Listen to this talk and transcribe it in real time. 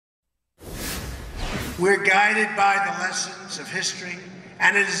We're guided by the lessons of history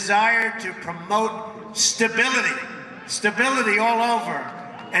and a desire to promote stability all over,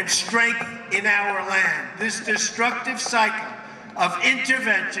 and strength in our land. This destructive cycle of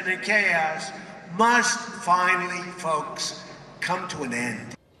intervention and chaos must finally, folks, come to an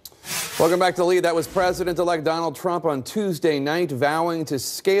end. Welcome back to Lead. That was President-elect Donald Trump on Tuesday night vowing to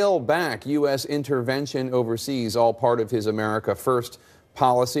scale back U.S. intervention overseas, all part of his America First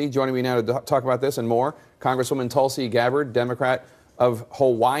policy. Joining me now to talk about this and more, Congresswoman Tulsi Gabbard, Democrat of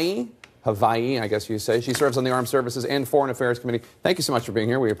Hawaii, I guess you say. She serves on the Armed Services and Foreign Affairs Committee. Thank you so much for being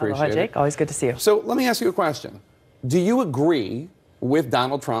here. We appreciate it. Jake. Always good to see you. So let me ask you a question. Do you agree with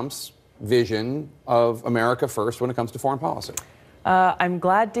Donald Trump's vision of America First when it comes to foreign policy? I'm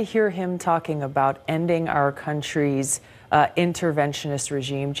glad to hear him talking about ending our country's interventionist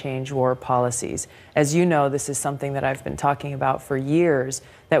regime change war policies. As you know, this is something that I've been talking about for years,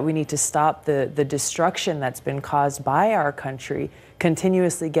 that we need to stop the destruction that's been caused by our country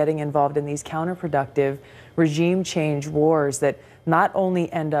continuously getting involved in these counterproductive regime change wars that not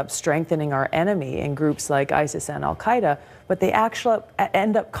only end up strengthening our enemy in groups like ISIS and Al-Qaeda, but they actually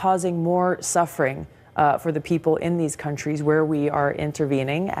end up causing more suffering for the people in these countries where we are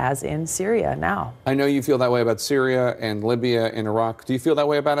intervening, as in Syria now. I know you feel that way about Syria and Libya and Iraq. Do you feel that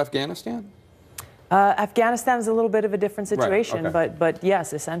way about Afghanistan? Afghanistan is a little bit of a different situation, right, okay. but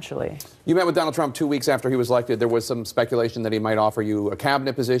yes, essentially. You met with Donald Trump 2 weeks after he was elected. There was some speculation that he might offer you a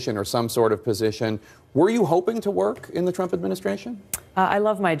cabinet position or some sort of position. Were you hoping to work in the Trump administration? I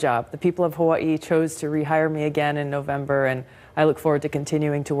love my job. The people of Hawaii chose to rehire me again in November, and I look forward to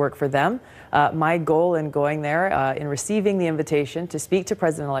continuing to work for them. My goal in going there, in receiving the invitation to speak to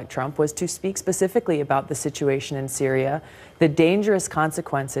President-elect Trump, was to speak specifically about the situation in Syria, the dangerous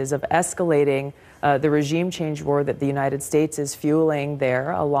consequences of escalating the regime change war that the United States is fueling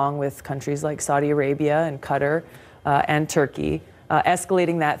there, along with countries like Saudi Arabia and Qatar and Turkey,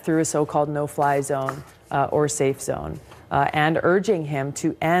 escalating that through a so-called no-fly zone or safe zone, and urging him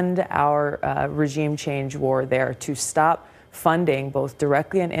to end our regime change war there, to stop funding, both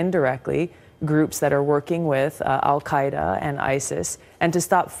directly and indirectly, groups that are working with Al-Qaeda and ISIS, and to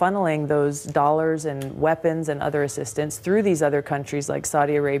stop funneling those dollars and weapons and other assistance through these other countries like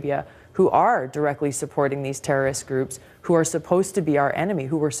Saudi Arabia, who are directly supporting these terrorist groups, who are supposed to be our enemy,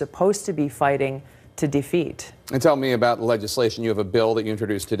 who we're supposed to be fighting to defeat. And tell me about the legislation. You have a bill that you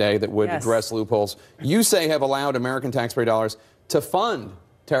introduced today that would address loopholes you say have allowed American taxpayer dollars to fund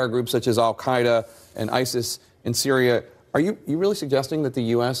terror groups such as Al-Qaeda and ISIS in Syria. Are you really suggesting that the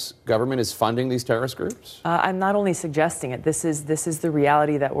U.S. government is funding these terrorist groups? I'm not only suggesting it. This is the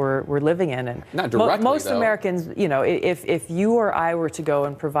reality that we're living in. And not directly, most though. Americans, you know, if you or I were to go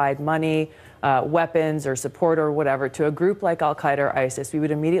and provide money, weapons, or support or whatever to a group like Al-Qaeda or ISIS, we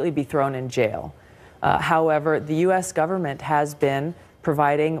would immediately be thrown in jail. However, the U.S. government has been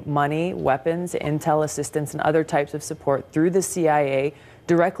providing money, weapons, intel assistance, and other types of support through the CIA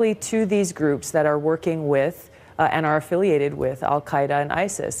directly to these groups that are working with and are affiliated with Al-Qaeda and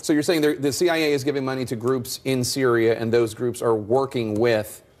ISIS. So you're saying the CIA is giving money to groups in Syria, and those groups are working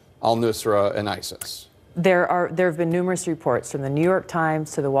with al-Nusra and ISIS? There have been numerous reports from the New York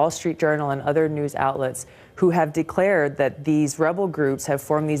Times to the Wall Street Journal and other news outlets who have declared that these rebel groups have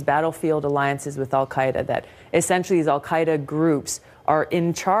formed these battlefield alliances with Al-Qaeda, that essentially these Al-Qaeda groups are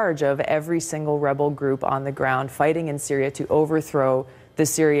in charge of every single rebel group on the ground fighting in Syria to overthrow the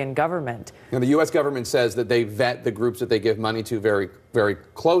Syrian government. Now, the U.S. government says that they vet the groups that they give money to very, very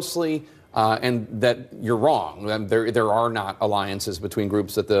closely, and that you're wrong. There are not alliances between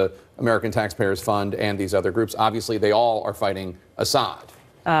groups that the American taxpayers fund and these other groups. Obviously, they all are fighting Assad.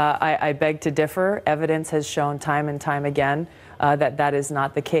 I beg to differ. Evidence has shown time and time again that is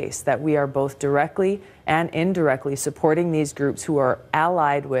not the case, that we are both directly and indirectly supporting these groups who are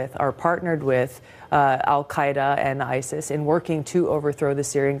allied with, are partnered with Al-Qaeda and ISIS in working to overthrow the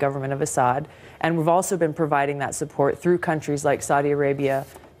Syrian government of Assad. And we've also been providing that support through countries like Saudi Arabia,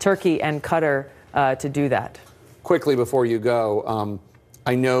 Turkey, and Qatar to do that. Quickly before you go,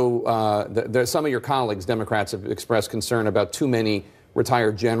 I know that some of your colleagues, Democrats, have expressed concern about too many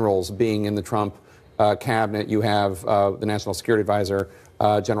retired generals being in the Trump cabinet. You have the National Security Advisor,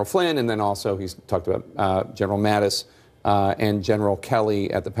 General Flynn, and then also he's talked about General Mattis and General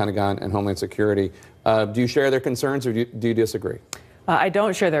Kelly at the Pentagon and Homeland Security. Do you share their concerns, or do you disagree? I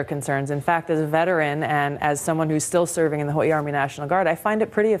don't share their concerns. In fact, as a veteran and as someone who's still serving in the Hawaii Army National Guard, I find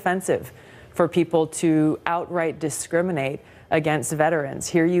it pretty offensive for people to outright discriminate against veterans.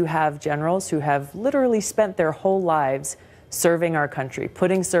 Here you have generals who have literally spent their whole lives serving our country,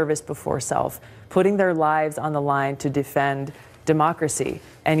 putting service before self, putting their lives on the line to defend democracy.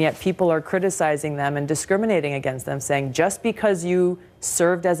 And yet people are criticizing them and discriminating against them, saying just because you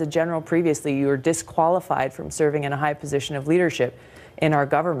served as a general previously, you are disqualified from serving in a high position of leadership in our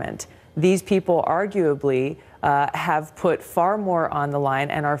government. These people arguably have put far more on the line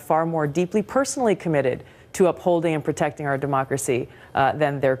and are far more deeply personally committed to upholding and protecting our democracy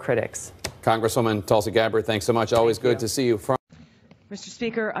than their critics. Congresswoman Tulsi Gabbard, thanks so much. Always good to see you. Mr.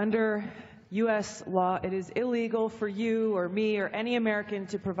 Speaker, under U.S. law, it is illegal for you or me or any American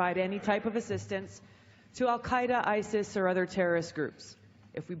to provide any type of assistance to al-Qaeda, ISIS, or other terrorist groups.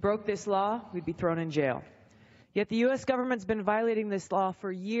 If we broke this law, we'd be thrown in jail. Yet the U.S. government's been violating this law for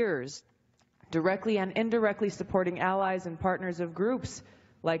years, directly and indirectly supporting allies and partners of groups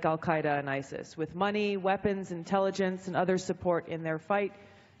like al-Qaeda and ISIS, with money, weapons, intelligence, and other support in their fight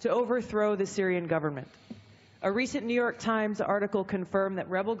to overthrow the Syrian government. A recent New York Times article confirmed that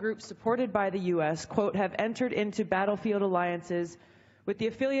rebel groups supported by the U.S., quote, have entered into battlefield alliances with the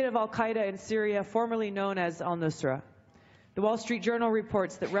affiliate of al-Qaeda in Syria, formerly known as al-Nusra. The Wall Street Journal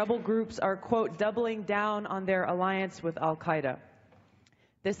reports that rebel groups are, quote, doubling down on their alliance with al-Qaeda.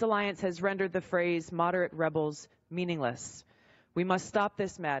 This alliance has rendered the phrase moderate rebels meaningless. We must stop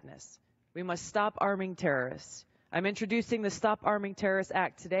this madness. We must stop arming terrorists. I'm introducing the Stop Arming Terrorists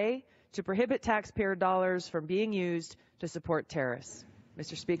Act today to prohibit taxpayer dollars from being used to support terrorists.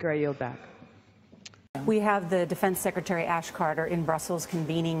 Mr. Speaker, I yield back. We have the Defense Secretary Ash Carter in Brussels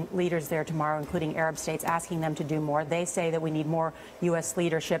convening leaders there tomorrow, including Arab states, asking them to do more. They say that we need more U.S.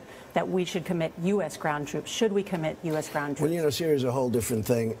 leadership, that we should commit U.S. ground troops. Should we commit U.S. ground troops? Well, you know, Syria is a whole different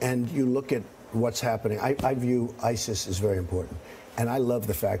thing, and you look at what's happening. I view ISIS as very important. And I love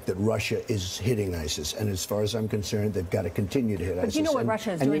the fact that Russia is hitting ISIS. And as far as I'm concerned, they've got to continue to hit ISIS. But you know what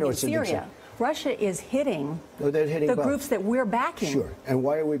Russia is doing in Syria? Russia is hitting the groups that we're backing. Sure. And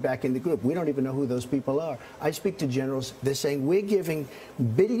why are we backing the group? We don't even know who those people are. I speak to generals. They're saying we're giving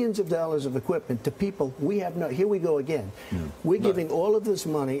billions of dollars of equipment to people we have no... Here we go again. We're giving all of this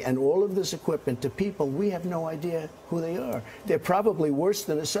money and all of this equipment to people we have no idea who they are. They're probably worse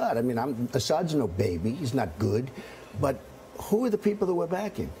than Assad. I mean, Assad's no baby. He's not good. But who are the people that we're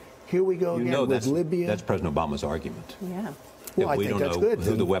backing? Here we go again with Libya. That's President Obama's argument. Yeah. Well, I think that's good.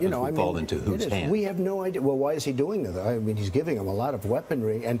 Who the weapons would fall into whose hands. We have no idea. Well, why is he doing that? I mean, he's giving them a lot of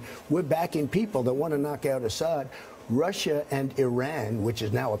weaponry, and we're backing people that want to knock out Assad. Russia and Iran, which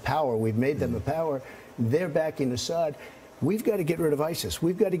is now a power, we've made them a power, they're backing Assad. We've got to get rid of ISIS.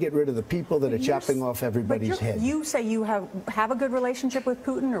 We've got to get rid of the people that are chopping off everybody's head. You say you have a good relationship with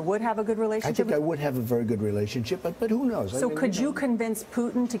Putin, or would have a good relationship? I think I would have a very good relationship, but who knows? So could you convince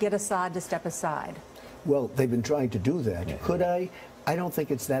Putin to get Assad to step aside? Well, they've been trying to do that. Could I? I don't think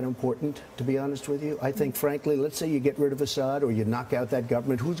it's that important, to be honest with you. I think, frankly, let's say you get rid of Assad or you knock out that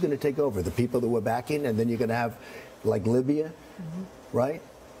government. Who's going to take over? The people that we're backing, and then you're going to have, like, Libya, right?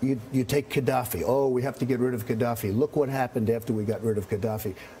 You take Gaddafi. Oh, we have to get rid of Gaddafi. Look what happened after we got rid of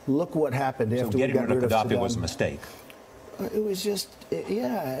Gaddafi. Look what happened after we got rid of Gaddafi. Gaddafi was a mistake. It was just,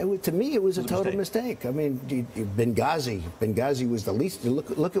 yeah, to me, it was a total mistake. I mean, Benghazi was the least.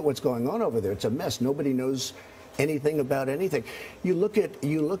 Look at what's going on over there. It's a mess. Nobody knows anything about anything. You look at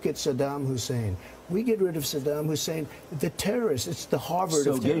Saddam Hussein. We get rid of Saddam Hussein. The terrorists, it's the Harvard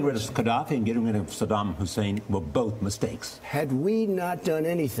of terrorists. So getting rid of Gaddafi and getting rid of Saddam Hussein were both mistakes. Had we not done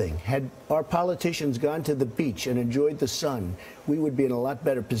anything, had our politicians gone to the beach and enjoyed the sun, we would be in a lot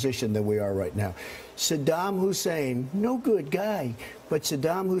better position than we are right now. Saddam Hussein, no good guy, but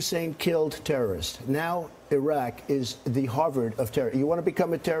Saddam Hussein killed terrorists. Now Iraq is the Harvard of terror. You want to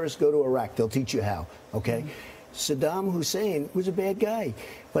become a terrorist, go to Iraq. They'll teach you how, okay? Saddam Hussein was a bad guy.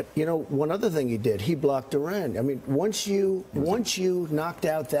 But, you know, one other thing he did, he blocked Iran. I mean, once you knocked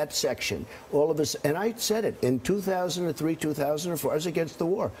out that section, all of us, and I said it, in 2003, 2004, I was against the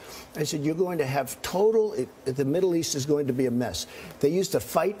war. I said, you're going to have the Middle East is going to be a mess. They used to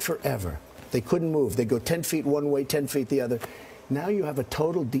fight forever. They couldn't move. They go 10 feet one way, 10 feet the other. Now you have a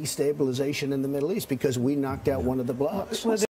total destabilization in the Middle East because we knocked out one of the blocks.